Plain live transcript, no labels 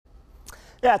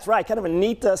Yeah, that's right. Kind of a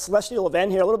neat celestial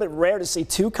event here. A little bit rare to see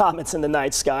two comets in the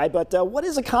night sky. But what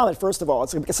is a comet, first of all?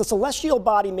 It's a celestial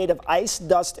body made of ice,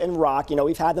 dust, and rock. You know,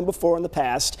 we've had them before in the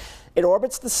past. It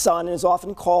orbits the sun and is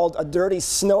often called a dirty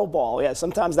snowball. Yeah,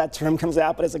 sometimes that term comes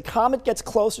out. But as a comet gets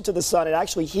closer to the sun, it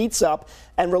actually heats up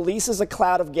and releases a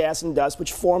cloud of gas and dust,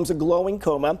 which forms a glowing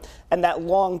coma, and that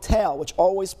long tail, which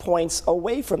always points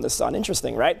away from the sun.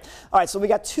 Interesting, right? All right, so we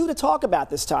got two to talk about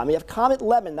this time. We have Comet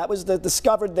Lemmon. That was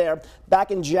discovered there back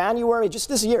in January, just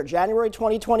this year, January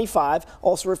 2025,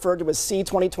 also referred to as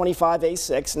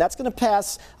C2025A6, and that's going to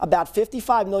pass about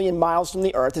 55 million miles from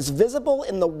the Earth. It's visible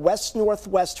in the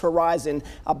west-northwest horizon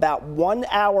about 1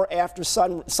 hour after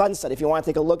sunset, if you want to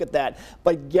take a look at that.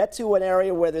 But get to an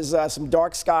area where there's some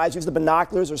dark skies, use the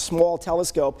binoculars or small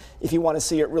telescope if you want to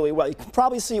see it really well. You can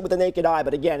probably see it with the naked eye,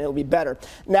 but again, it'll be better.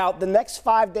 Now, the next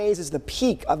 5 days is the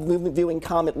peak of viewing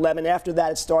Comet Lemmon. After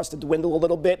that, it starts to dwindle a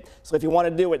little bit, so if you want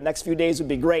to do it, next few days would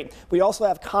be great. We also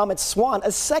have Comet SWAN,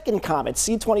 a second comet,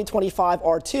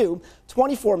 C2025R2,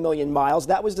 24 million miles.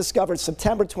 That was discovered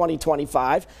September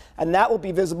 2025, and that will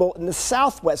be visible in the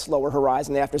southwest lower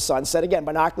horizon after sunset. Again,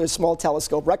 binoculars, small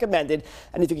telescope recommended.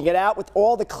 And if you can get out with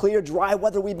all the clear, dry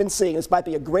weather we've been seeing, this might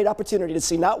be a great opportunity to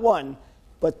see not one,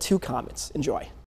 but two comets. Enjoy.